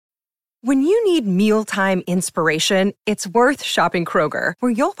When you need mealtime inspiration, it's worth shopping Kroger,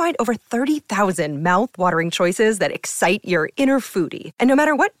 where you'll find over 30,000 mouth-watering choices that excite your inner foodie. And no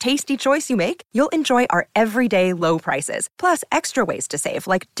matter what tasty choice you make, you'll enjoy our everyday low prices, plus extra ways to save,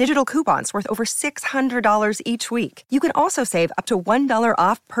 like digital coupons worth over $600 each week. You can also save up to $1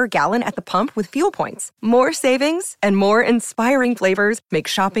 off per gallon at the pump with fuel points. More savings and more inspiring flavors make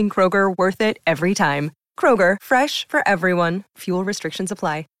shopping Kroger worth it every time. Kroger, fresh for everyone. Fuel restrictions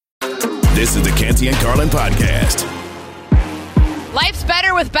apply. This is the Canty and Carlin podcast. Life's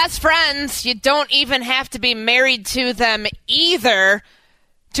better with best friends. You don't even have to be married to them either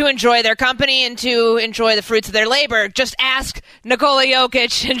to enjoy their company and to enjoy the fruits of their labor. Just ask Nikola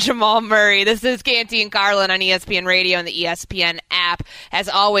Jokic and Jamal Murray. This is Canty and Carlin on ESPN Radio and the ESPN app. As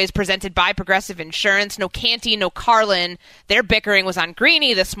always, presented by Progressive Insurance. No Canty, no Carlin. Their bickering was on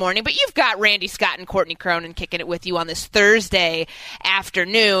Greeny this morning, but you've got Randy Scott and Courtney Cronin kicking it with you on this Thursday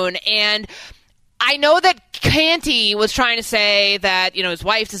afternoon. And I know that Canty was trying to say that, his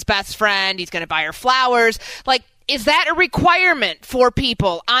wife's his best friend. He's going to buy her flowers. Is that a requirement for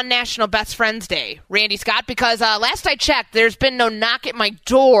people on National Best Friends Day, Randy Scott? Because last I checked, there's been no knock at my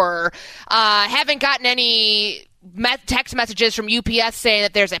door. Haven't gotten any text messages from UPS saying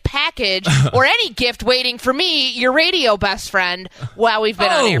that there's a package or any gift waiting for me, your radio best friend, while we've been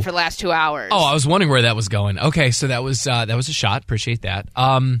on air for the last 2 hours. Oh, I was wondering where that was going. Okay, so that was a shot. Appreciate that.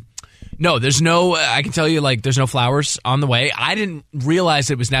 No, there's no, I can tell you, there's no flowers on the way. I didn't realize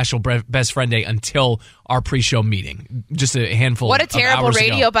it was National Best Friend Day until our pre-show meeting, just a handful of hours ago. What a terrible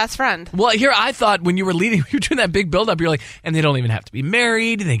radio best friend. Well, here, I thought when you were leading, you were doing that big build-up, you're like, and they don't even have to be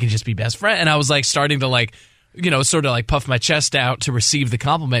married, they can just be best friends. And I was, starting to, sort of puff my chest out to receive the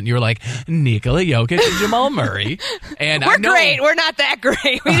compliment. And you were like, Nikola Jokic and Jamal Murray. And we're great. We're not that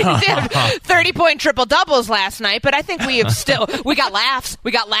great. We didn't have 30-point triple-doubles last night, but I think we got laughs.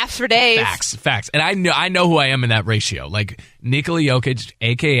 We got laughs for days. Facts. And I know who I am in that ratio. Nikola Jokic,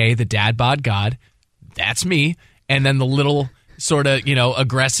 a.k.a. the dad bod god, that's me. And then the little sort of,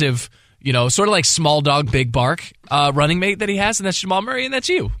 aggressive, sort of like small dog, big bark running mate that he has, and that's Jamal Murray, and that's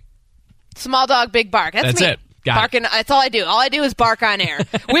you. Small dog, big bark. That's me. It. Barking. That's all I do. All I do is bark on air.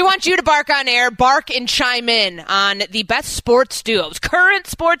 We want you to bark on air, bark and chime in on the best sports duos, current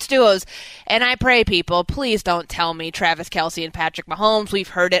sports duos. And I pray, people, please don't tell me Travis Kelce and Patrick Mahomes. We've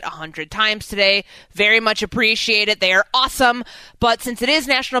heard it 100 times today. Very much appreciate it. They are awesome. But since it is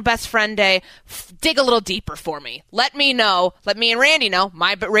National Best Friend Day, dig a little deeper for me. Let me know. Let me and Randy know,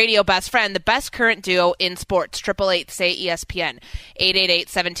 my radio best friend, the best current duo in sports. 888-SAY-ESPN.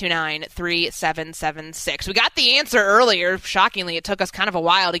 888-729-3776. We got the answer earlier. Shockingly, it took us kind of a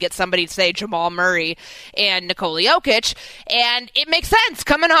while to get somebody to say Jamal Murray and Nikola Jokic, and it makes sense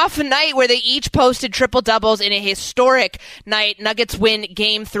coming off a night where they each posted triple doubles in a historic night. Nuggets win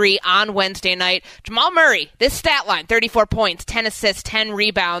Game 3 on Wednesday night. Jamal Murray, this stat line, 34 points, 10 assists, 10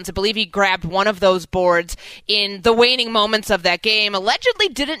 rebounds. I believe he grabbed one of those boards in the waning moments of that game. Allegedly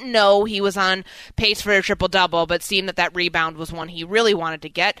didn't know he was on pace for a triple double, but seemed that rebound was one he really wanted to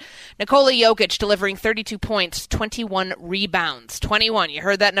get. Nikola Jokic delivering 32 points, 21 rebounds. 21, you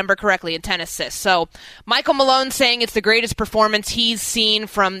heard that number correctly, and 10 assists. So Michael Malone saying it's the greatest performance he's seen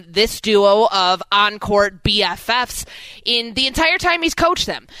from this duo of on-court BFFs in the entire time he's coached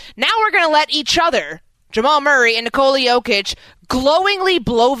them. Now we're going to let each other, Jamal Murray and Nikola Jokic, glowingly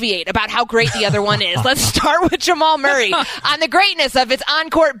bloviate about how great the other one is. Let's start with Jamal Murray on the greatness of his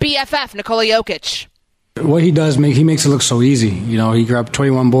on-court BFF, Nikola Jokic. What he does, he makes it look so easy. He grabbed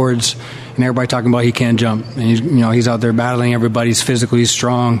 21 boards, and everybody talking about he can't jump. And he's out there battling everybody. He's physically he's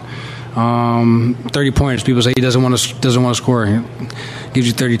strong. 30 points. People say he doesn't want to score. He gives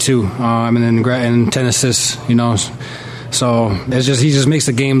you 32, and 10 assists. So it's just he just makes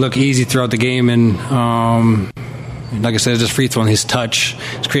the game look easy throughout the game, and like I said, it's just free throwing. His touch,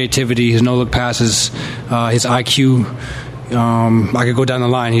 his creativity, his no look passes, his IQ. I could go down the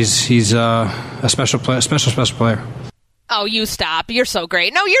line. He's a special player. Oh, you stop. You're so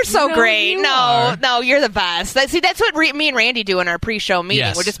great. No, you're so great. No, you're the best. See, that's what me and Randy do in our pre-show meeting.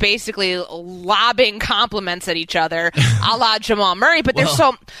 Yes. We're just basically lobbing compliments at each other, a la Jamal Murray. But there's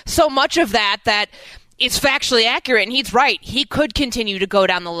so much of that is factually accurate, and he's right. He could continue to go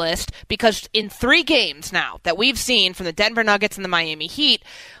down the list because in 3 games now that we've seen from the Denver Nuggets and the Miami Heat,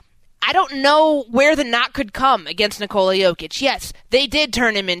 I don't know where the knock could come against Nikola Jokic. Yes, they did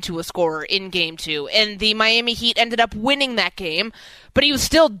turn him into a scorer in Game 2, and the Miami Heat ended up winning that game, but he was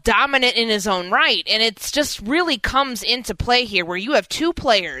still dominant in his own right, and it's just really comes into play here where you have 2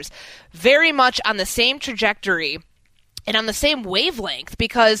 players very much on the same trajectory and on the same wavelength,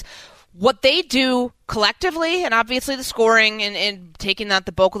 because what they do collectively, and obviously the scoring and taking out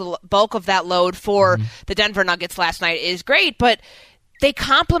the bulk of that load for the Denver Nuggets last night is great, but they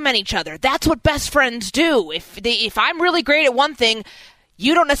complement each other. That's what best friends do. If I'm really great at one thing,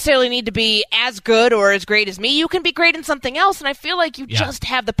 you don't necessarily need to be as good or as great as me. You can be great in something else, and I feel like you just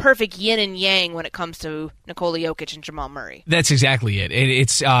have the perfect yin and yang when it comes to Nikola Jokic and Jamal Murray. That's exactly it.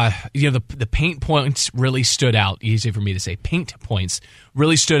 It's the paint points really stood out. Easy for me to say. Paint points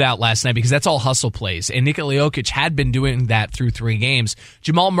really stood out last night because that's all hustle plays, and Nikola Jokic had been doing that through 3 games.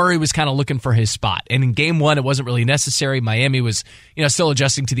 Jamal Murray was kind of looking for his spot, and in Game 1 it wasn't really necessary. Miami was still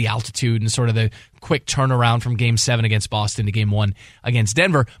adjusting to the altitude and sort of the quick turnaround from Game 7 against Boston to Game 1 against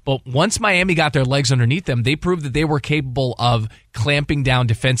Denver. But once Miami got their legs underneath them, they proved that they were capable of clamping down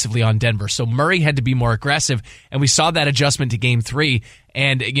defensively on Denver. So Murray had to be more aggressive, and we saw that adjustment to Game 3.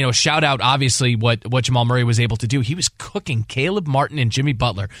 And, shout out, obviously, what Jamal Murray was able to do. He was cooking Caleb Martin and Jimmy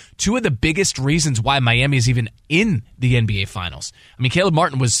Butler, 2 of the biggest reasons why Miami is even in the NBA Finals. I mean, Caleb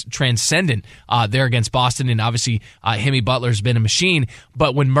Martin was transcendent there against Boston, and obviously, Jimmy Butler's been a machine.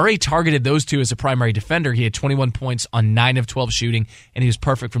 But when Murray targeted those 2 as a primary defender, he had 21 points on 9 of 12 shooting, and he was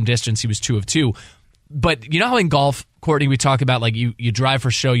perfect from distance. He was 2 of 2. But you know how in golf, Courtney, we talk about, like, you drive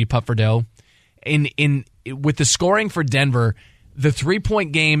for show, you putt for dough? With the scoring for Denver, the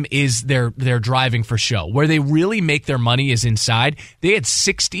 3-point game is their driving for show. Where they really make their money is inside. They had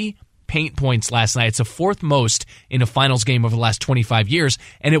 60 paint points last night. It's the 4th most in a finals game over the last 25 years,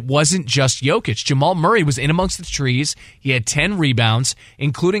 and it wasn't just Jokic. Jamal Murray was in amongst the trees. He had 10 rebounds,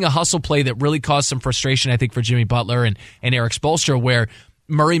 including a hustle play that really caused some frustration, I think, for Jimmy Butler and Eric Spoelstra, where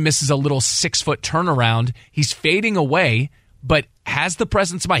Murray misses a little 6-foot turnaround. He's fading away, but has the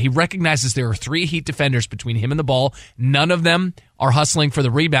presence of mind. He recognizes there are 3 Heat defenders between him and the ball. None of them are hustling for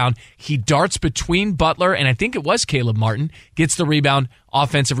the rebound. He darts between Butler, and I think it was Caleb Martin, gets the rebound,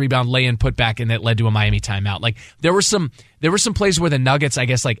 offensive rebound, lay-in, put back, and that led to a Miami timeout. Like, there were some plays where the Nuggets, I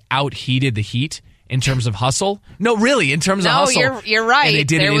guess, like, out-heated the Heat in terms of hustle. No, really, in terms of hustle. No, you're right. And they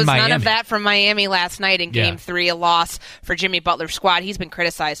did there it in was Miami. None of that from Miami last night in Game 3, a loss for Jimmy Butler's squad. He's been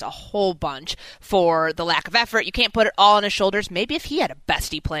criticized a whole bunch for the lack of effort. You can't put it all on his shoulders. Maybe if he had a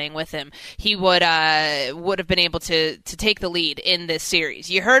bestie playing with him, he would have been able to take the lead in this series.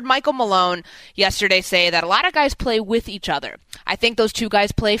 You heard Michael Malone yesterday say that a lot of guys play with each other. I think those 2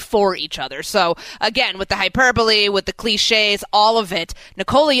 guys play for each other. So, again, with the hyperbole, with the cliches, all of it,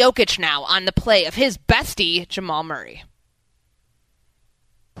 Nikola Jokic now on the play of his bestie, Jamal Murray.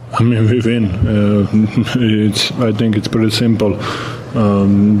 I mean, we win. I think it's pretty simple.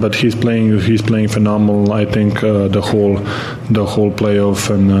 But he's playing phenomenal. I think the whole playoff,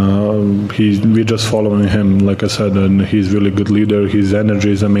 and we're just following him. Like I said, and he's really good leader. His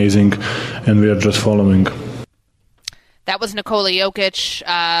energy is amazing, and we are just following. That was Nikola Jokic.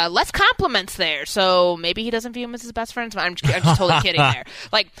 Less compliments there, so maybe he doesn't view him as his best friend. I'm just totally kidding there.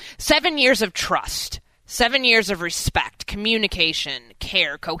 Like, 7 years of trust. 7 years of respect, communication,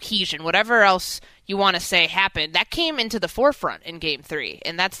 care, cohesion, whatever else you want to say happened, that came into the forefront in Game 3.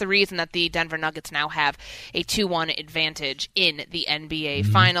 And that's the reason that the Denver Nuggets now have a 2-1 advantage in the NBA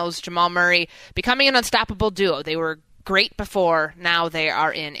Finals. Jamal Murray becoming an unstoppable duo. They were great before. Now they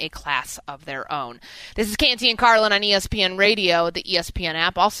are in a class of their own. This is Canty and Carlin on ESPN Radio, the ESPN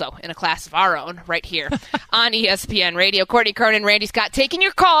app, also in a class of our own right here on ESPN Radio. Courtney Cronin, Randy Scott, taking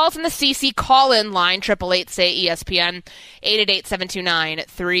your calls in the CC call-in line, 888-SAY-ESPN,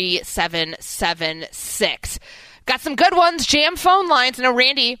 888-729-3776. Got some good ones, jam phone lines. I know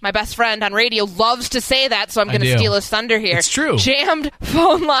Randy, my best friend on radio, loves to say that, so I'm going to steal his thunder here. It's true. Jammed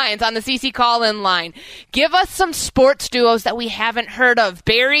phone lines on the CC call-in line. Give us some sports duos that we haven't heard of.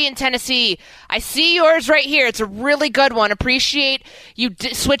 Barry in Tennessee, I see yours right here. It's a really good one. Appreciate you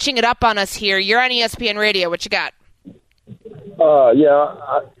switching it up on us here. You're on ESPN Radio. What you got?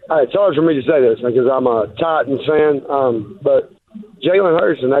 It's hard for me to say this because I'm a Titans fan, but Jalen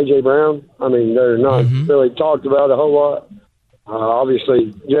Hurts and A.J. Brown, I mean, they're not really talked about a whole lot.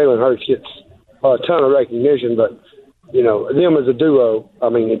 Obviously, Jalen Hurts gets a ton of recognition, but, them as a duo, I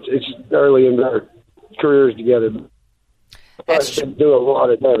mean, it's early in their careers together. They do a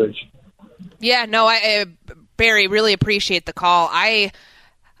lot of damage. Yeah, no, Barry, really appreciate the call.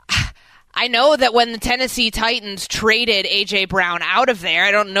 I know that when the Tennessee Titans traded A.J. Brown out of there,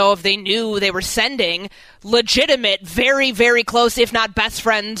 I don't know if they knew they were sending legitimate, very, very close, if not best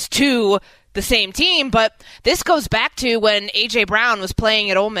friends, to the same team. But this goes back to when A.J. Brown was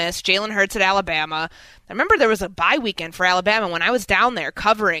playing at Ole Miss, Jalen Hurts at Alabama. I remember there was a bye weekend for Alabama when I was down there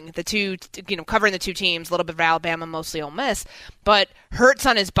covering the two teams, a little bit of Alabama, mostly Ole Miss. But Hurts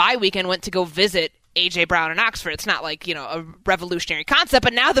on his bye weekend went to go visit A.J. Brown and Oxford. It's not like, a revolutionary concept,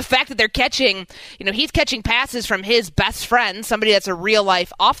 but now the fact that they're catching, he's catching passes from his best friend, somebody that's a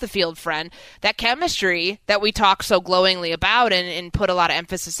real-life off-the-field friend, that chemistry that we talk so glowingly about and put a lot of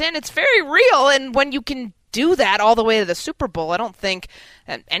emphasis in, it's very real, and when you can do that all the way to the Super Bowl, I don't think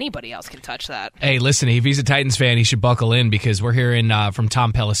anybody else can touch that. Hey, listen, if he's a Titans fan, he should buckle in because we're hearing from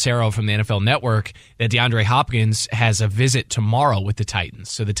Tom Pelissero from the NFL Network that DeAndre Hopkins has a visit tomorrow with the Titans.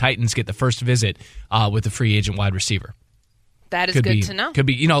 So the Titans get the first visit with the free agent wide receiver. That is good to know. Could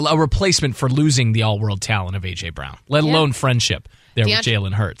be, a replacement for losing the all-world talent of A.J. Brown, let alone friendship there with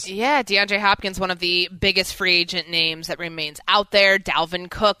Jalen Hurts. Yeah, DeAndre Hopkins, one of the biggest free agent names that remains out there.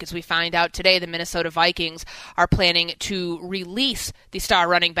 Dalvin Cook, as we find out today, the Minnesota Vikings are planning to release the star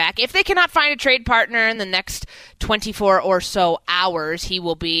running back. If they cannot find a trade partner in the next 24 or so hours, he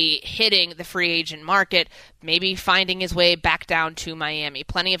will be hitting the free agent market, maybe finding his way back down to Miami.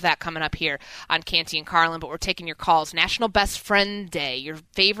 Plenty of that coming up here on Canty and Carlin, but we're taking your calls. National Best Friend Day, your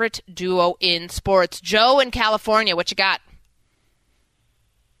favorite duo in sports. Joe in California, what you got?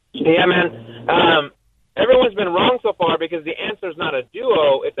 Yeah, man. Everyone's been wrong so far because the answer is not a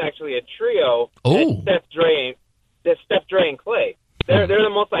duo; it's actually a trio. Oh, Steph Dre and Clay. They're the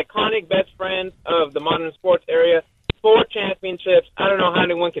most iconic best friends of the modern sports area. 4 championships. I don't know how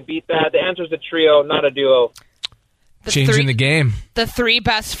anyone can beat that. The answer is a trio, not a duo. Changing the game. The 3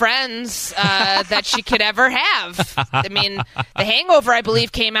 best friends that she could ever have. I mean, The Hangover, I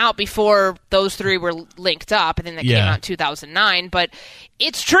believe, came out before those 3 were linked up. I think that came out in 2009. But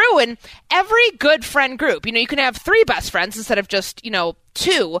it's true. And every good friend group, you can have 3 best friends instead of just,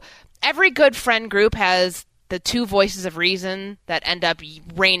 2. Every good friend group has the 2 voices of reason that end up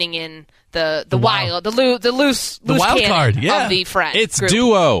reigning in the loose wild card of the friend It's group.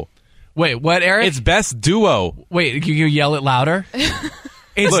 Duo. Wait, what, Eric? It's best duo. Wait, can you yell it louder?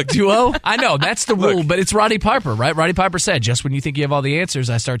 It's duo? I know, that's the rule, but it's Roddy Piper, right? Roddy Piper said, just when you think you have all the answers,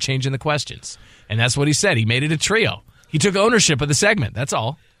 I start changing the questions. And that's what he said. He made it a trio. He took ownership of the segment, that's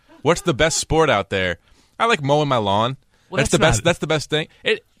all. What's the best sport out there? I like mowing my lawn. Well, that's the best. That's the best thing.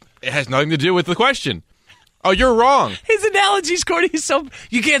 It has nothing to do with the question. Oh, you're wrong. His analogies, Courtney,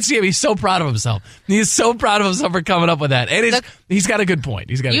 you can't see him. He's so proud of himself. He's so proud of himself for coming up with that. And he's got a good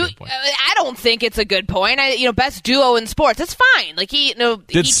point. I don't think it's a good point. Best duo in sports. It's fine.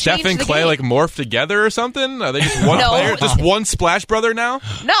 Did Steph and Clay morph together or something? Are they just one player? Just one Splash Brother now?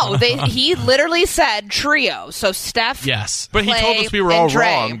 No, he literally said trio. So Steph, yes, but he told us we were all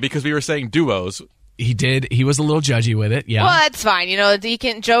wrong because we were saying duos. He did. He was a little judgy with it. Yeah. Well, that's fine.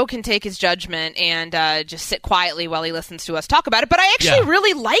 Joe can take his judgment and just sit quietly while he listens to us talk about it. But I actually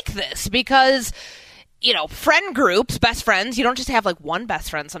really like this because, friend groups, best friends, you don't just have one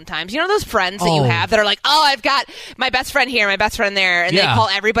best friend sometimes. Those friends that you have that are like, oh, I've got my best friend here, my best friend there, and they call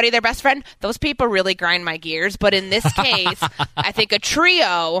everybody their best friend. Those people really grind my gears. But in this case, I think a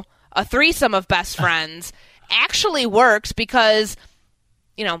trio, a threesome of best friends actually works because,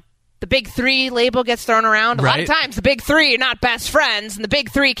 the big 3 label gets thrown around. A lot of times the big 3 are not best friends, and the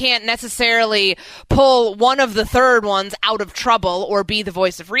big 3 can't necessarily pull one of the third ones out of trouble or be the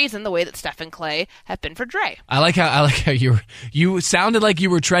voice of reason the way that Steph and Clay have been for Dre. I like how you sounded like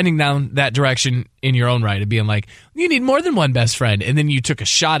you were trending down that direction in your own right of being like, you need more than one best friend, and then you took a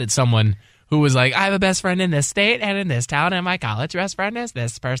shot at someone who was like, I have a best friend in this state and in this town, and my college best friend is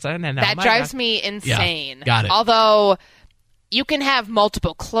this person. And that drives me insane. Yeah, got it. Although you can have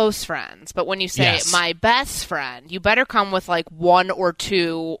multiple close friends, but when you say my best friend, you better come with 1 or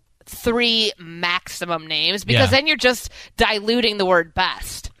 2, 3 maximum names because then you're just diluting the word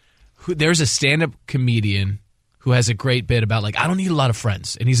best. There's a stand-up comedian who has a great bit about I don't need a lot of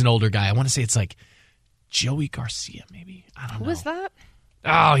friends, and he's an older guy. I want to say it's Joey Garcia, maybe. I don't know. Who is that?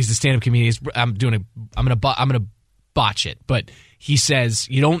 Oh, he's a stand-up comedian. I'm gonna botch it, but he says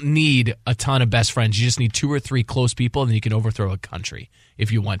you don't need a ton of best friends. You just need 2 or 3 close people, and then you can overthrow a country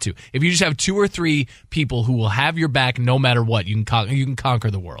if you want to. If you just have 2 or 3 people who will have your back no matter what, you can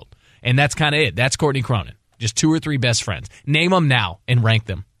conquer the world. And that's kind of it. That's Courtney Cronin. Just 2 or 3 best friends. Name them now and rank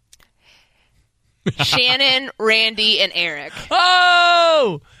them. Shannon, Randy, and Eric.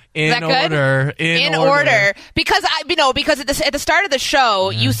 Oh! In order. Because at the start of the show,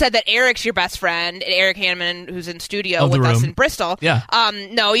 you said that Eric's your best friend, Eric Hanneman, who's in studio with us in Bristol. Yeah.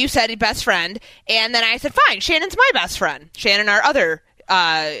 No, you said best friend, and then I said, fine, Shannon's my best friend. Shannon, our other,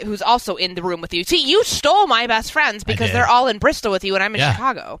 who's also in the room with you. See, you stole my best friends because they're all in Bristol with you, and I'm in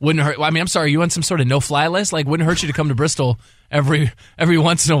Chicago. Wouldn't hurt. I'm sorry, you on some sort of no-fly list? Wouldn't hurt you to come to Bristol every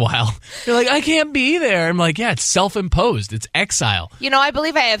once in a while. You're like, I can't be there. I'm like, yeah, it's self-imposed. It's exile. I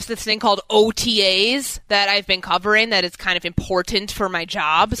believe I have this thing called OTAs that I've been covering that is kind of important for my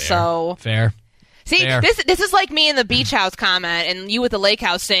job. Fair. See, this is like me in the beach house comment and you with the lake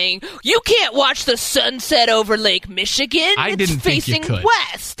house saying, you can't watch the sunset over Lake Michigan. It's facing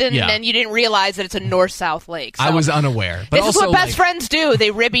west. And then you didn't realize that it's a north-south lake. So I was unaware. But this also, is what best friends do.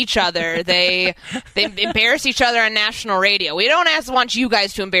 They rib each other. They embarrass each other on national radio. We don't want you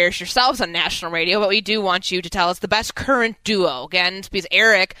guys to embarrass yourselves on national radio, but we do want you to tell us the best current duo. Again, because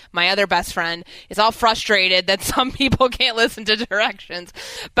Eric, my other best friend, is all frustrated that some people can't listen to directions.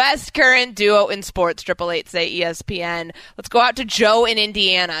 Best current duo in sports, 888 ESPN. Let's go out to Joe in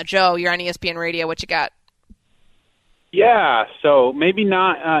Indiana. Joe, you're on ESPN Radio. What you got? Yeah, so maybe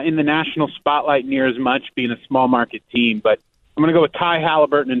not in the national spotlight near as much, being a small market team, but I'm going to go with Ty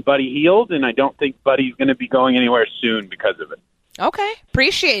Halliburton and Buddy Hield, and I don't think Buddy's going to be going anywhere soon because of it. Okay,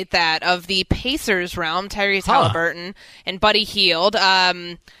 appreciate that. Of the Pacers realm, Tyrese Halliburton and Buddy Hield.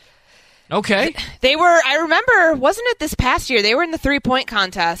 Okay. They were, I remember, wasn't it this past year, they were in the three-point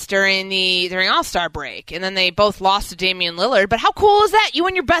contest during All-Star break, and then they both lost to Damian Lillard. But how cool is that? You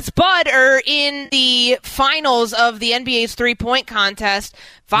and your best bud are in the finals of the NBA's three-point contest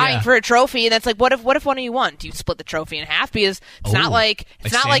vying for a trophy, and that's like, what if one of you won? Do you split the trophy in half? Because it's not like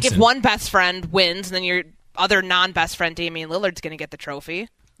if one best friend wins, and then your other non-best friend, Damian Lillard's going to get the trophy.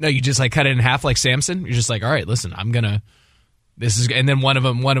 No, you just cut it in half like Samson. You're just like, all right, listen, I'm going to... This is, and then one of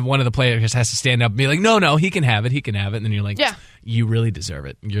the players has to stand up and be like, no, he can have it, and then you're like, you really deserve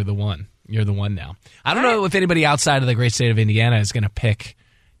it. You're the one now. I don't know if anybody outside of the great state of Indiana is going to pick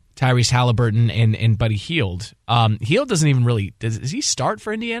Tyrese Halliburton and Buddy Hield. Hield doesn't even really does he start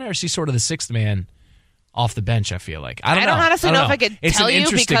for Indiana, or is he sort of the sixth man off the bench? I feel like I don't honestly know if I could tell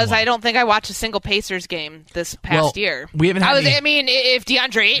you because I don't think I watched a single Pacers game this past year. We haven't. If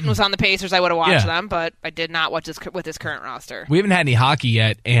DeAndre Ayton was on the Pacers, I would have watched them, but I did not watch with his current roster. We haven't had any hockey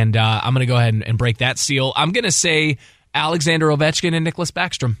yet, and I'm going to go ahead and break that seal. I'm going to say Alexander Ovechkin and Nicholas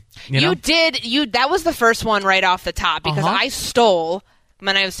Backstrom. You did. That was the first one right off the top because I stole.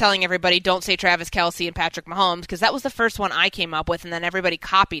 When I was telling everybody, don't say Travis Kelce and Patrick Mahomes, because that was the first one I came up with, and then everybody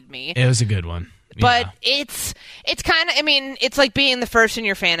copied me. It was a good one. But it's kind of, it's like being the first in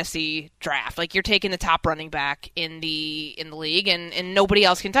your fantasy draft. Like, you're taking the top running back in the league, and nobody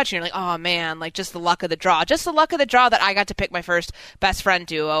else can touch you. You're like, oh, man, like, just the luck of the draw. Just the luck of the draw that I got to pick my first best friend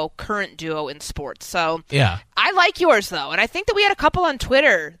duo, current duo in sports. So, I like yours, though. And I think that we had a couple on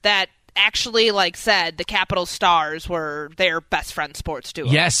Twitter that actually said the Capitol Stars were their best friend sports duo.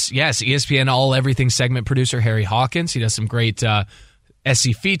 Yes. ESPN All Everything segment producer Harry Hawkins. He does some great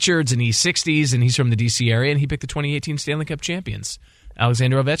SC Featured and E60s, and he's from the D.C. area, and he picked the 2018 Stanley Cup champions.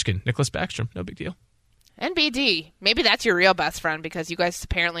 Alexander Ovechkin, Nicholas Backstrom, no big deal. NBD, maybe that's your real best friend because you guys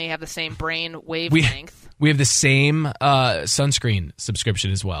apparently have the same brain wavelength. We have the same sunscreen subscription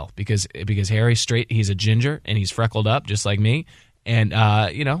as well because Harry's straight, he's a ginger, and he's freckled up just like me. And,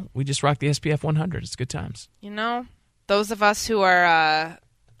 we just rock the SPF 100. It's good times. Those of us who are, I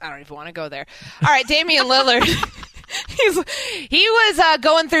don't even want to go there. All right, Damian Lillard. He was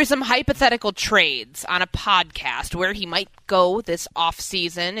going through some hypothetical trades on a podcast where he might go this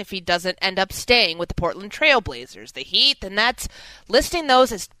offseason if he doesn't end up staying with the Portland Trail Blazers, the Heat, and that's listing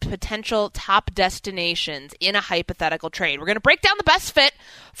those as potential top destinations in a hypothetical trade. We're going to break down the best fit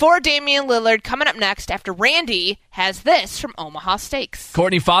for Damian Lillard coming up next after Randy has this from Omaha Steaks.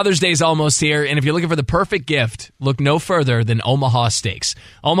 Courtney, Father's Day is almost here, and if you're looking for the perfect gift, look no further than Omaha Steaks.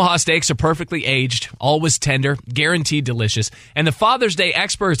 Omaha Steaks are perfectly aged, always tender, guaranteed delicious, and the Father's Day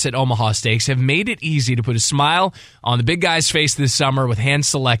experts at Omaha Steaks have made it easy to put a smile on the big guy's face this summer with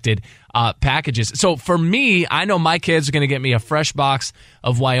hand-selected packages. So for me, I know my kids are going to get me a fresh box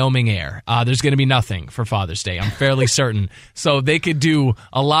of Wyoming Air. There's going to be nothing for Father's Day, I'm fairly certain. So they could do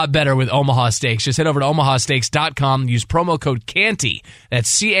a lot better with Omaha Steaks. Just head over to omahasteaks.com, use promo code CANTY, that's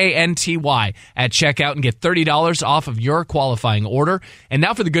C-A-N-T-Y, at checkout and get $30 off of your qualifying order. And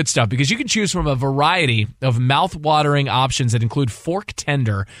now for the good stuff, because you can choose from a variety of mouth-watering options that include fork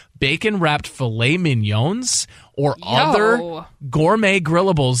tender, bacon-wrapped filet mignons, or other gourmet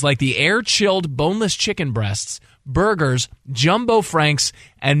grillables like the air-chilled boneless chicken breasts, burgers, jumbo franks,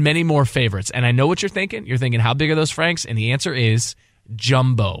 and many more favorites. And I know what you're thinking. You're thinking, how big are those franks? And the answer is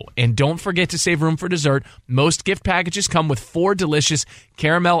jumbo. And don't forget to save room for dessert. Most gift packages come with 4 delicious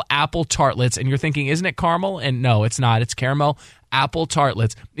caramel apple tartlets. And you're thinking, isn't it caramel? And no, it's not. It's caramel apple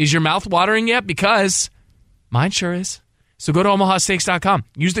tartlets. Is your mouth watering yet? Because mine sure is. So go to omahasteaks.com.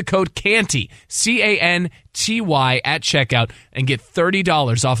 Use the code CANTY, C-A-N-T-Y, at checkout and get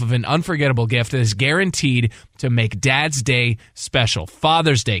 $30 off of an unforgettable gift that is guaranteed to make Dad's Day special.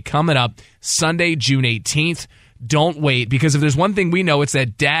 Father's Day coming up Sunday, June 18th. Don't wait, because if there's one thing we know, it's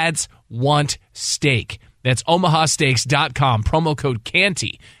that dads want steak. That's omahasteaks.com. Promo code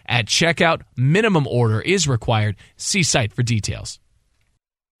Canty at checkout. Minimum order is required. See site for details.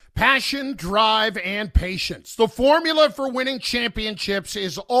 Passion, drive, and patience. The formula for winning championships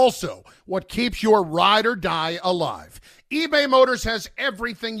is also what keeps your ride or die alive. eBay Motors has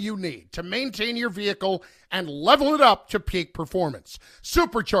everything you need to maintain your vehicle and level it up to peak performance.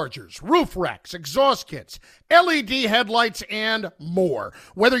 Superchargers, roof racks, exhaust kits, LED headlights, and more.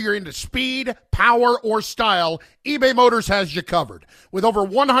 Whether you're into speed, power, or style, eBay Motors has you covered. With over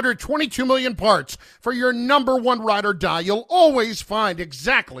 122 million parts for your number one ride or die, you'll always find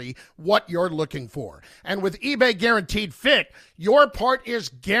exactly what you're looking for. And with eBay Guaranteed Fit, your part is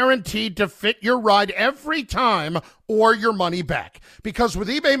guaranteed to fit your ride every time or your money back. Because with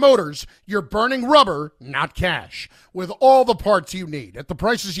eBay Motors, you're burning rubber, not cash. With all the parts you need at the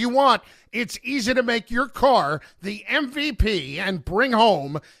prices you want, it's easy to make your car the MVP and bring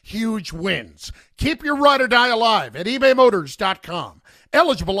home huge wins. Keep your ride or die alive at ebaymotors.com.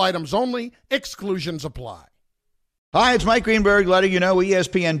 Eligible items only. Exclusions apply. Hi, it's Mike Greenberg letting you know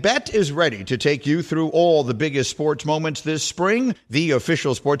ESPN Bet is ready to take you through all the biggest sports moments this spring. The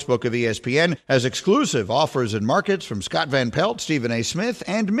official sportsbook of ESPN has exclusive offers and markets from Scott Van Pelt, Stephen A. Smith,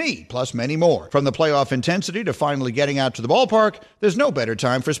 and me, plus many more. From the playoff intensity to finally getting out to the ballpark, there's no better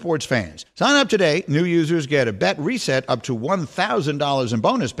time for sports fans. Sign up today. New users get a bet reset up to $1,000 in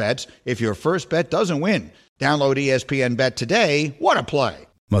bonus bets if your first bet doesn't win. Download ESPN Bet today. What a play.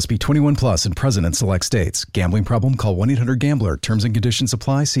 Must be 21 plus and present in select states. Gambling problem? Call 1-800-GAMBLER. Terms and conditions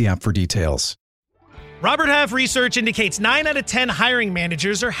apply. See app for details. Robert Half research indicates 9 out of 10 hiring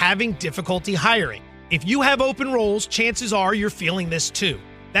managers are having difficulty hiring. If you have open roles, chances are you're feeling this too.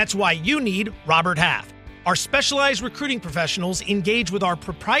 That's why you need Robert Half. Our specialized recruiting professionals engage with our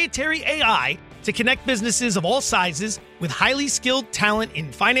proprietary AI to connect businesses of all sizes with highly skilled talent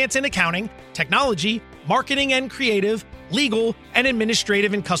in finance and accounting, technology, marketing and creative, legal, and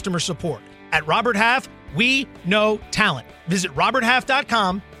administrative and customer support. At Robert Half, we know talent. Visit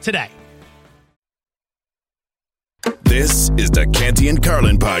roberthalf.com today. This is the Canty and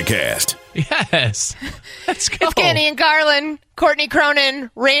Carlin podcast. Yes. Let's go. It's Canty and Carlin, Courtney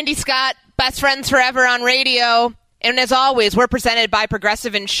Cronin, Randy Scott, best friends forever on radio. And as always, we're presented by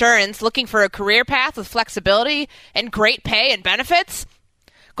Progressive Insurance. Looking for a career path with flexibility and great pay and benefits?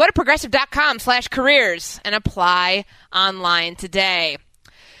 Go to progressive.com/careers and apply online today.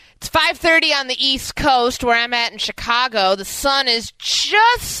 It's 5:30 on the East Coast where I'm at in Chicago. The sun is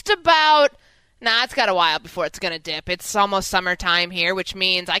just about, it's got a while before it's going to dip. It's almost summertime here, which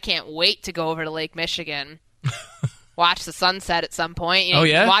means I can't wait to go over to Lake Michigan. Watch the sunset at some point. You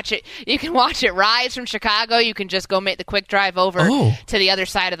yeah? Can watch it. You can watch it rise from Chicago. You can just go make the quick drive over to the other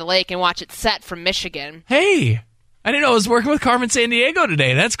side of the lake and watch it set from Michigan. Hey, I didn't know I was working with Carmen Sandiego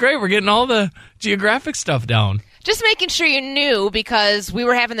today. That's great. We're getting all the geographic stuff down. Just making sure you knew, because we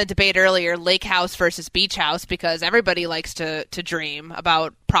were having the debate earlier, lake house versus beach house, because everybody likes to dream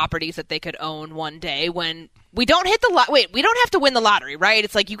about properties that they could own one day when we don't hit the we don't have to win the lottery, right?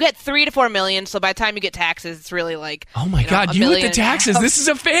 It's like you get $3 to $4 million, so by the time you get taxes, it's really like, oh my God, you with the taxes. This is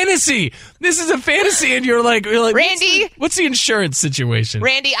a fantasy. This is a fantasy, and you're like Randy, what's the insurance situation?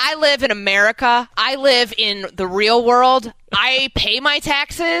 Randy, I live in America. I live in the real world. I pay my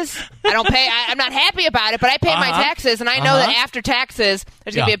taxes. I don't pay. I'm not happy about it, but I pay my taxes, and I know that after taxes,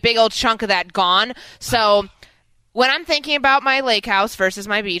 there's going to be a big old chunk of that gone. So when I'm thinking about my lake house versus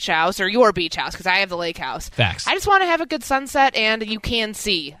my beach house, or your beach house, because I have the lake house, facts. I just want to have a good sunset, and you can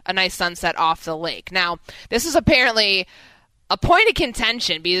see a nice sunset off the lake. Now, this is apparently a point of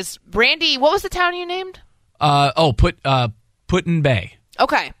contention because, Randy, what was the town you named? Put-in Bay.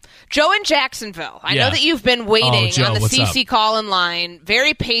 Okay. Joe in Jacksonville. I know that you've been waiting Joe, on the CC up? call-in line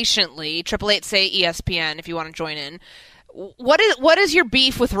very patiently. 888-SAY-ESPN if you want to join in. What is your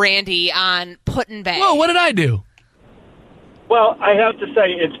beef with Randy on Put-in Bay? Whoa, what did I do? Well, I have to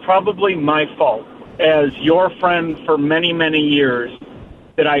say it's probably my fault as your friend for many, many years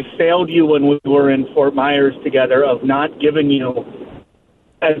that I failed you when we were in Fort Myers together of not giving you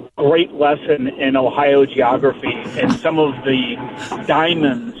a great lesson in Ohio geography and some of the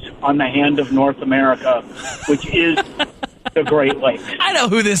diamonds on the hand of North America, which is the Great Lakes. I know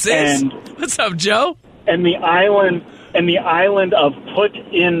who this is. And, what's up, Joe? And the island of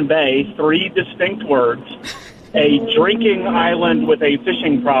Put-in Bay, 3 distinct words, a drinking island with a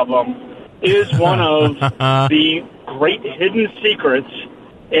fishing problem, is one of the great hidden secrets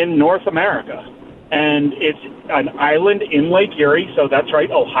in North America. And it's an island in Lake Erie, so that's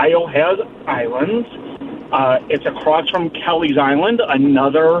right, Ohio has islands. It's across from Kelly's Island,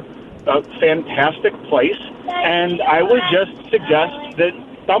 another fantastic place. And I would just suggest that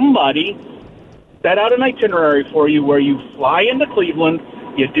somebody set out an itinerary for you where you fly into Cleveland,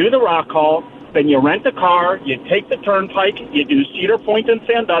 you do the Rock Hall, then you rent a car, you take the Turnpike, you do Cedar Point and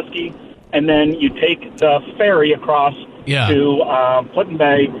Sandusky, and then you take the ferry across to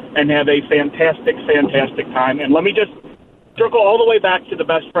Put-in-Bay and have a fantastic, fantastic time. And let me just circle all the way back to the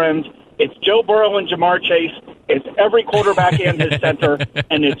best friends. It's Joe Burrow and Jamar Chase. It's every quarterback and his center.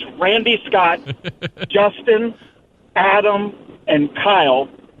 And it's Randy Scott, Justin, Adam, and Kyle,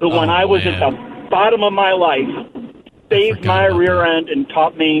 who when I was at the bottom of my life, saved my rear end and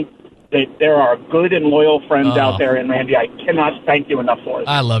taught me that there are good and loyal friends out there. And, Randy, I cannot thank you enough for it.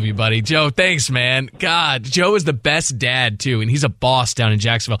 I love you, buddy. Joe, thanks, man. God, Joe is the best dad, too, and he's a boss down in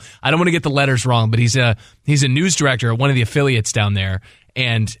Jacksonville. I don't want to get the letters wrong, but he's a news director at one of the affiliates down there.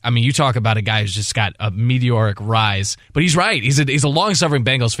 And, I mean, you talk about a guy who's just got a meteoric rise. But he's right. He's a long-suffering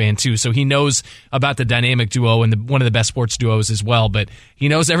Bengals fan, too, so he knows about the dynamic duo and one of the best sports duos as well. But he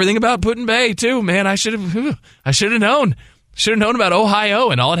knows everything about Put-in-Bay, too, man. I should have known. Should have known about Ohio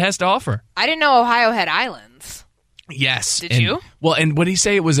and all it has to offer. I didn't know Ohio had islands. Yes. Did you? Well, and what did he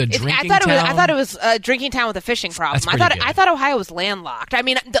say? It was a drinking town? I thought it was a drinking town with a fishing problem. I thought Ohio was landlocked. I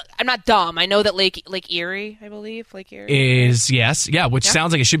mean, I'm not dumb. I know that Lake Erie, I believe, Lake Erie is which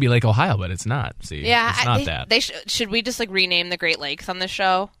sounds like it should be Lake Ohio, but it's not. See, it's not that. Should we just rename the Great Lakes on this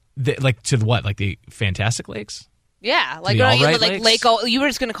show? To the what? Like the Fantastic Lakes? Yeah, like Lake. You were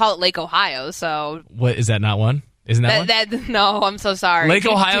just going to call it Lake Ohio. So what is that? Not one? Isn't that one? No, I'm so sorry. Lake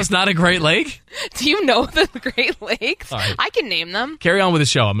Ohio's not a Great Lake? Do you know the Great Lakes? Right. I can name them. Carry on with the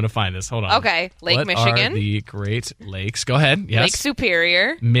show. I'm going to find this. Hold on. Okay. Lake Michigan. What are the Great Lakes? Go ahead. Yes. Lake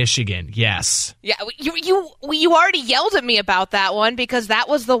Superior. Michigan. Yes. Yeah. You already yelled at me about that one because that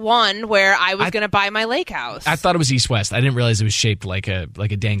was the one where I was going to buy my lake house. I thought it was East-West. I didn't realize it was shaped like a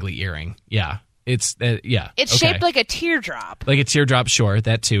dangly earring. Yeah. It's shaped like a teardrop. Like a teardrop, sure,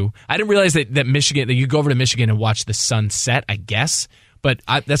 that too. I didn't realize that Michigan, that you go over to Michigan and watch the sun set, I guess. But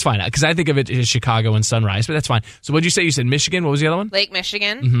that's fine, because I think of it as Chicago and sunrise, but that's fine. So what did you say? You said Michigan? What was the other one? Lake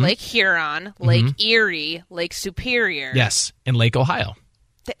Michigan, Lake Huron, Lake Erie, Lake Superior. Yes, and Lake Ohio.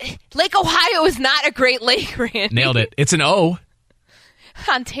 Lake Ohio is not a Great Lake, Randy. Nailed it. It's an O.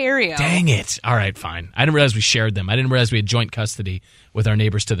 Ontario. Dang it. All right, fine. I didn't realize we shared them. I didn't realize we had joint custody with our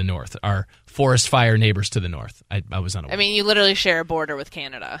neighbors to the north, our forest fire neighbors to the north. I was unaware. I mean, you literally share a border with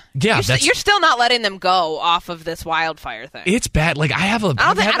Canada. Yeah, you're still not letting them go off of this wildfire thing. It's bad. Like I don't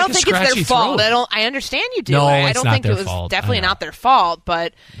think it's their fault. I understand you do. No, I don't think it was fault. Definitely not their fault,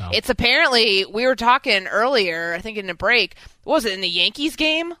 but it's apparently, we were talking earlier, I think in a break. What was it, in the Yankees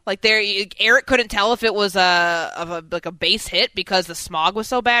game? Like Eric couldn't tell if it was a base hit because the smog was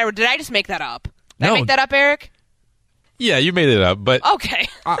so bad, or did I just make that up? Did I make that up, Eric? Yeah, you made it up, but okay,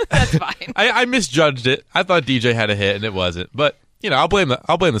 that's fine. I misjudged it. I thought DJ had a hit and it wasn't, but I'll blame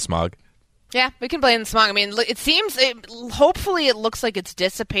the smog. Yeah, we can blame the smog. I mean, hopefully it looks like it's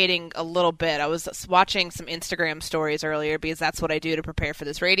dissipating a little bit. I was watching some Instagram stories earlier because that's what I do to prepare for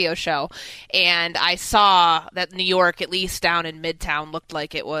this radio show. And I saw that New York, at least down in Midtown, looked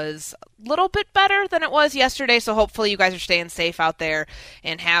like it was a little bit better than it was yesterday. So hopefully you guys are staying safe out there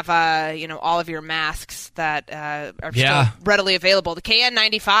and have, all of your masks that are still readily available. The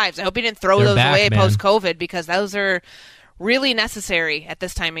KN95s, I hope you didn't throw those away post-COVID because those are really necessary at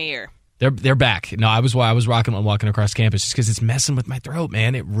this time of year. They're back. No, I was rocking one walking across campus just because it's messing with my throat,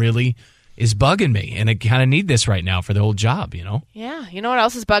 man. It really is bugging me, and I kind of need this right now for the whole job, Yeah, you know what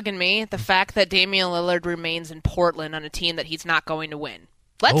else is bugging me? The fact that Damian Lillard remains in Portland on a team that he's not going to win.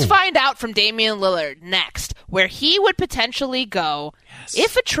 Let's find out from Damian Lillard next where he would potentially go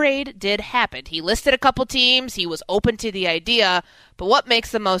if a trade did happen. He listed a couple teams. He was open to the idea. But what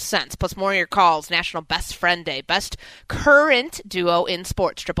makes the most sense? Plus more of your calls. National Best Friend Day. Best current duo in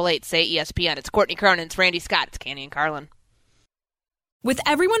sports. 888-SAY-ESPN. It's Courtney Cronin. It's Randy Scott. It's Canty and Carlin. With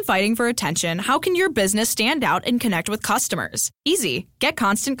everyone fighting for attention, how can your business stand out and connect with customers? Easy. Get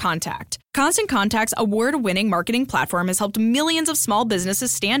Constant Contact. Constant Contact's award-winning marketing platform has helped millions of small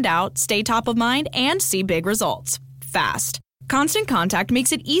businesses stand out, stay top of mind, and see big results fast. Constant Contact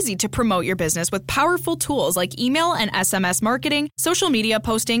makes it easy to promote your business with powerful tools like email and SMS marketing, social media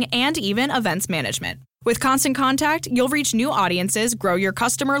posting, and even events management. With Constant Contact, you'll reach new audiences, grow your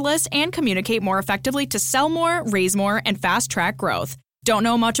customer list, and communicate more effectively to sell more, raise more, and fast-track growth. Don't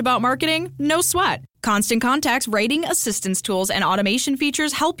know much about marketing? No sweat. Constant Contact's writing assistance tools and automation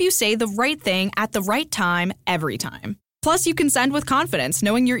features help you say the right thing at the right time, every time. Plus, you can send with confidence,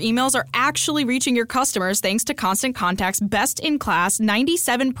 knowing your emails are actually reaching your customers thanks to Constant Contact's best-in-class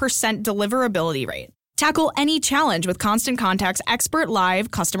 97% deliverability rate. Tackle any challenge with Constant Contact's expert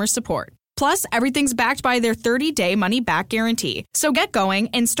live customer support. Plus, everything's backed by their 30-day money-back guarantee. So get going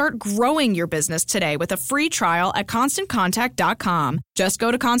and start growing your business today with a free trial at ConstantContact.com. Just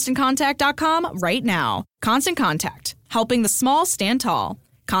go to ConstantContact.com right now. Constant Contact, helping the small stand tall.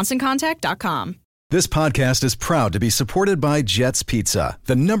 ConstantContact.com. This podcast is proud to be supported by Jets Pizza,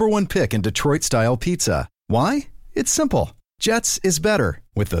 the #1 pick in Detroit-style pizza. Why? It's simple. Jets is better.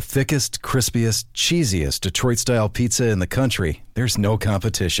 With the thickest, crispiest, cheesiest Detroit-style pizza in the country, there's no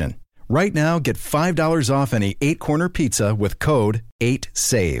competition. Right now, get $5 off any 8-corner pizza with code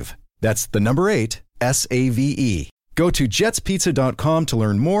 8SAVE. That's the number 8, S-A-V-E. Go to jetspizza.com to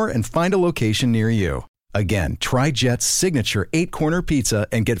learn more and find a location near you. Again, try Jet's signature 8-corner pizza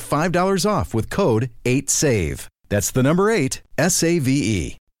and get $5 off with code 8SAVE. That's the number 8,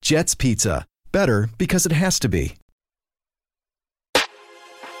 S-A-V-E. Jet's Pizza. Better because it has to be.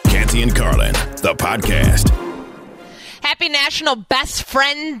 Canty and Carlin, the podcast. Happy National Best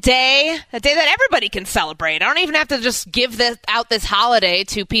Friend Day, a day that everybody can celebrate. I don't even have to just give out this holiday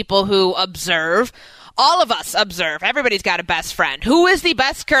to people who observe. All of us observe. Everybody's got a best friend. Who is the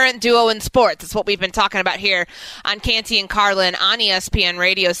best current duo in sports? That's what we've been talking about here on Canty and Carlin on ESPN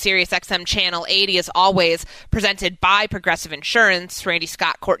Radio, Sirius XM Channel 80, as always, presented by Progressive Insurance. Randy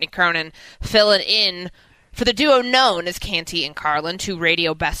Scott, Courtney Cronin filling in for the duo known as Canty and Carlin, two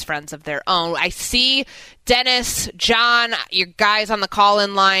radio best friends of their own. I see Dennis, John, your guys on the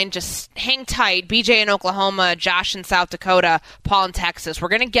call-in line. Just hang tight. BJ in Oklahoma, Josh in South Dakota, Paul in Texas. We're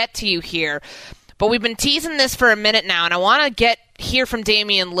going to get to you here. But we've been teasing this for a minute now, and I want to hear from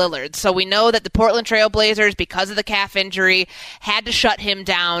Damian Lillard. So we know that the Portland Trail Blazers, because of the calf injury, had to shut him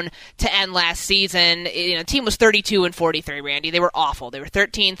down to end last season. You know, the team was 32-43, Randy. They were awful. They were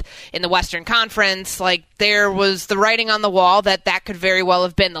 13th in the Western Conference. Like, there was the writing on the wall that could very well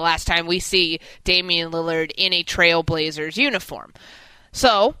have been the last time we see Damian Lillard in a Trail Blazers uniform.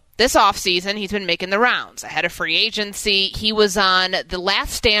 So this offseason, he's been making the rounds. Ahead of free agency, he was on the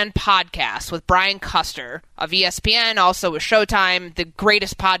Last Stand podcast with Brian Custer of ESPN, also with Showtime, the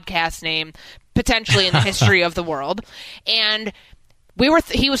greatest podcast name potentially in the history of the world. And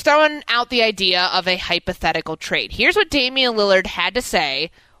he was throwing out the idea of a hypothetical trade. Here's what Damian Lillard had to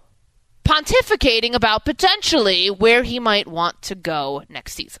say, pontificating about potentially where he might want to go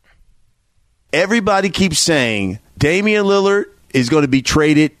next season. Everybody keeps saying Damian Lillard is going to be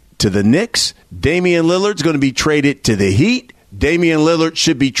traded to the Knicks. Damian Lillard's going to be traded to the Heat. Damian Lillard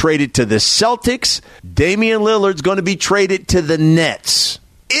should be traded to the Celtics. Damian Lillard's going to be traded to the Nets.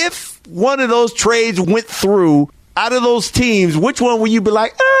 If one of those trades went through out of those teams, which one will you be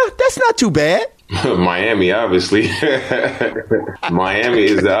like, that's not too bad? Miami, obviously. Miami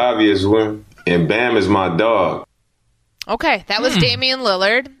is the obvious one, and Bam is my dog. Okay, that was Damian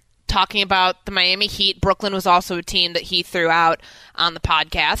Lillard talking about the Miami Heat. Brooklyn was also a team that he threw out on the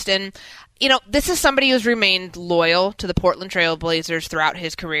podcast. And, you know, this is somebody who's remained loyal to the Portland Trail Blazers throughout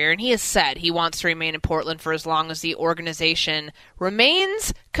his career, and he has said he wants to remain in Portland for as long as the organization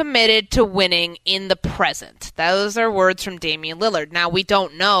remains committed to winning in the present. Those are words from Damian Lillard. Now, we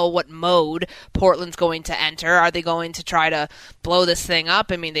don't know what mode Portland's going to enter. Are they going to try to blow this thing up?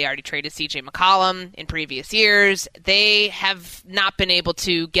 I mean, they already traded C.J. McCollum in previous years. They have not been able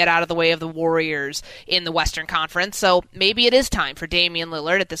to get out of the way of the Warriors in the Western Conference, so maybe it is time for Damian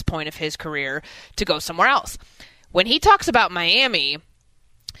Lillard at this point of his career to go somewhere else. When he talks about Miami,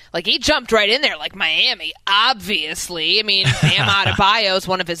 like, he jumped right in there, like, Miami, obviously. I mean, Bam Adebayo is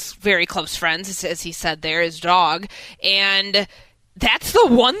one of his very close friends, as he said there, his dog. And that's the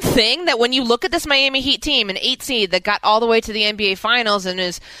one thing that when you look at this Miami Heat team, an 8 seed that got all the way to the NBA Finals and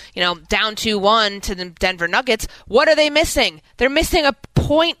is, you know, down 2-1 to the Denver Nuggets, what are they missing? They're missing a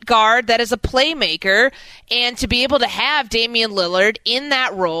point guard that is a playmaker, and to be able to have Damian Lillard in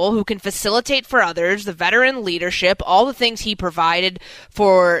that role who can facilitate for others, the veteran leadership, all the things he provided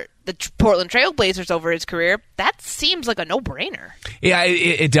for the Portland Trail Blazers over his career, that seems like a no-brainer. Yeah,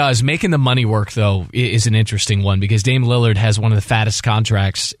 it does. Making the money work, though, is an interesting one because Dame Lillard has one of the fattest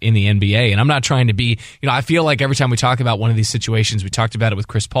contracts in the NBA. And I'm not trying to be, you know, I feel like every time we talk about one of these situations, we talked about it with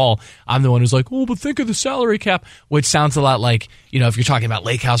Chris Paul, I'm the one who's like, oh, but think of the salary cap, which sounds a lot like, you know, if you're talking about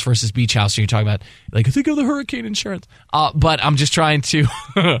Lake House versus Beach House, or you're talking about, like, think of the hurricane insurance. But I'm just trying to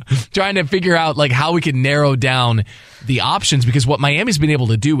figure out, like, how we can narrow down the options, because what Miami's been able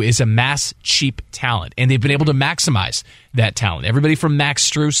to do is amass cheap talent, and they've been able to maximize that talent. Everybody from Max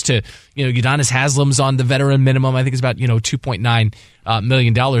Strus to, you know, Udonis Haslem's on the veteran minimum. I think it's about, you know, $2.9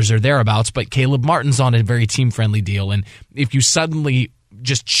 million or thereabouts, but Caleb Martin's on a very team-friendly deal. And if you suddenly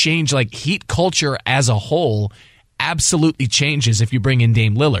just change, like, Heat culture as a whole absolutely changes if you bring in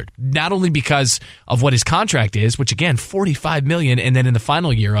Dame Lillard. Not only because of what his contract is, which again, $45 million, and then in the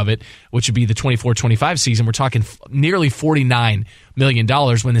final year of it, which would be the 24-25 season, we're talking nearly $49 million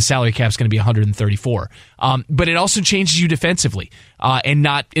when the salary cap is going to be $134. But it also changes you defensively, and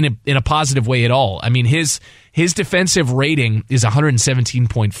not in a positive way at all. I mean, his defensive rating is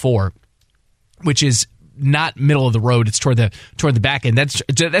 117.4, which is not middle of the road. It's toward the back end. That's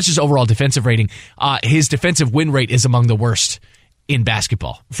just overall defensive rating. His defensive win rate is among the worst in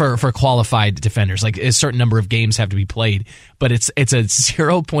basketball for qualified defenders. Like, a certain number of games have to be played, but it's a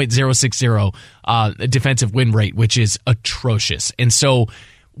 0.060 defensive win rate, which is atrocious. And so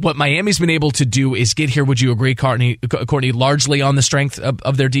what Miami's been able to do is get here, would you agree, Courtney, largely on the strength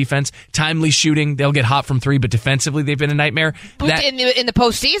of their defense. Timely shooting, they'll get hot from three, but defensively they've been a nightmare. In the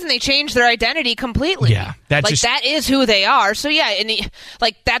postseason, they changed their identity completely. Yeah, that is who they are. So yeah, and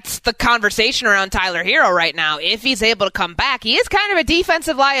that's the conversation around Tyler Hero right now. If he's able to come back, he is kind of a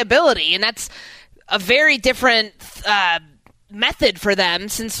defensive liability, and that's a very different method for them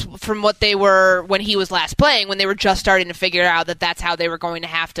from what they were when he was last playing, when they were just starting to figure out that that's how they were going to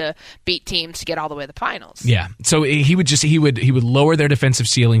have to beat teams to get all the way to the finals. Yeah, so he would lower their defensive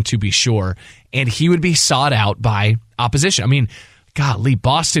ceiling, to be sure, and he would be sought out by opposition. I mean, golly,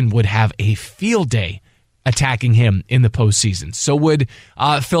 Boston would have a field day attacking him in the postseason. So would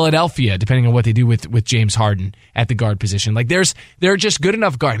Philadelphia, depending on what they do with James Harden at the guard position. Like, there are just good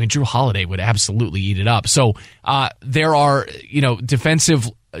enough guards. I mean, Drew Holiday would absolutely eat it up. So there are, defensive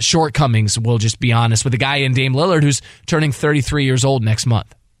shortcomings, we'll just be honest, with a guy in Dame Lillard who's turning 33 years old next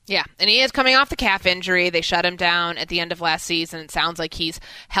month. Yeah, and he is coming off the calf injury. They shut him down at the end of last season. It sounds like he's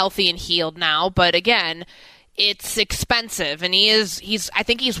healthy and healed now. But again, it's expensive, and I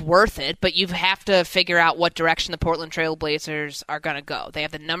think he's worth it, but you have to figure out what direction the Portland Trail Blazers are going to go. They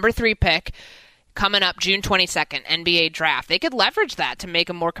have the number 3 pick coming up June 22nd, NBA draft. They could leverage that to make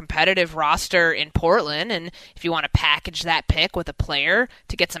a more competitive roster in Portland, and if you want to package that pick with a player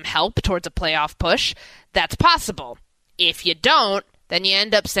to get some help towards a playoff push, that's possible. If you don't, then you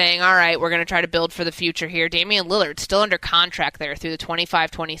end up saying, all right, we're going to try to build for the future here. Damian Lillard's still under contract there through the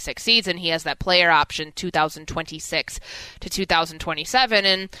 25-26 season. He has that player option 2026 to 2027.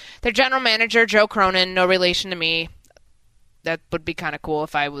 And their general manager, Joe Cronin, no relation to me. That would be kind of cool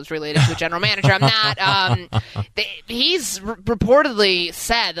if I was related to a general manager. I'm not. He's reportedly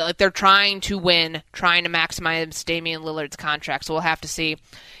said that they're trying to win, trying to maximize Damian Lillard's contract. So we'll have to see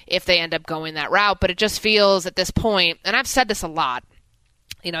if they end up going that route. But it just feels at this point, and I've said this a lot,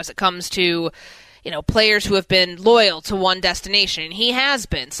 as it comes to, players who have been loyal to one destination. And he has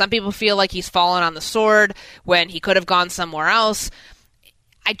been. Some people feel like he's fallen on the sword when he could have gone somewhere else.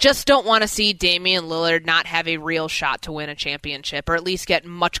 I just don't want to see Damian Lillard not have a real shot to win a championship, or at least get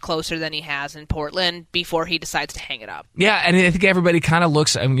much closer than he has in Portland before he decides to hang it up. Yeah, and I think everybody kind of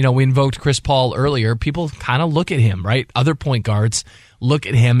looks, we invoked Chris Paul earlier. People kind of look at him, right? Other point guards look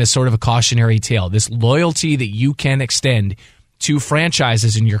at him as sort of a cautionary tale. This loyalty that you can extend to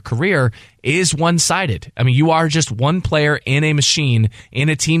franchises in your career is one-sided. I mean, you are just one player in a machine in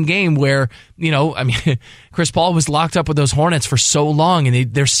a team game where, Chris Paul was locked up with those Hornets for so long,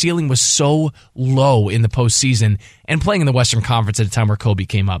 and their ceiling was so low in the postseason, and playing in the Western Conference at a time where Kobe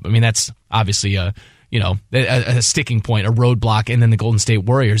came up. I mean, that's obviously a sticking point, a roadblock, and then the Golden State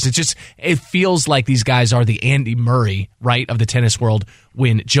Warriors. It feels like these guys are the Andy Murray, right, of the tennis world,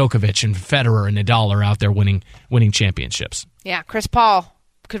 when Djokovic and Federer and Nadal are out there winning championships. Yeah, Chris Paul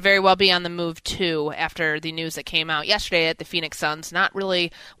could very well be on the move, too, after the news that came out yesterday at the Phoenix Suns, not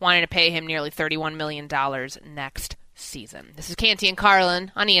really wanting to pay him nearly $31 million next season. This is Canty and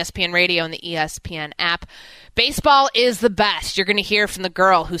Carlin on ESPN Radio and the ESPN app. Baseball is the best. You're going to hear from the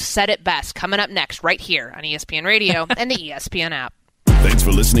girl who said it best coming up next right here on ESPN Radio and the ESPN app. Thanks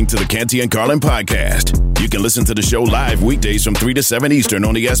for listening to the Canty and Carlin podcast. You can listen to the show live weekdays from 3 to 7 Eastern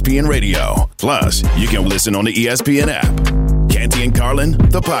on ESPN Radio. Plus, you can listen on the ESPN app. Canty and Carlin,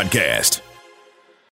 the podcast.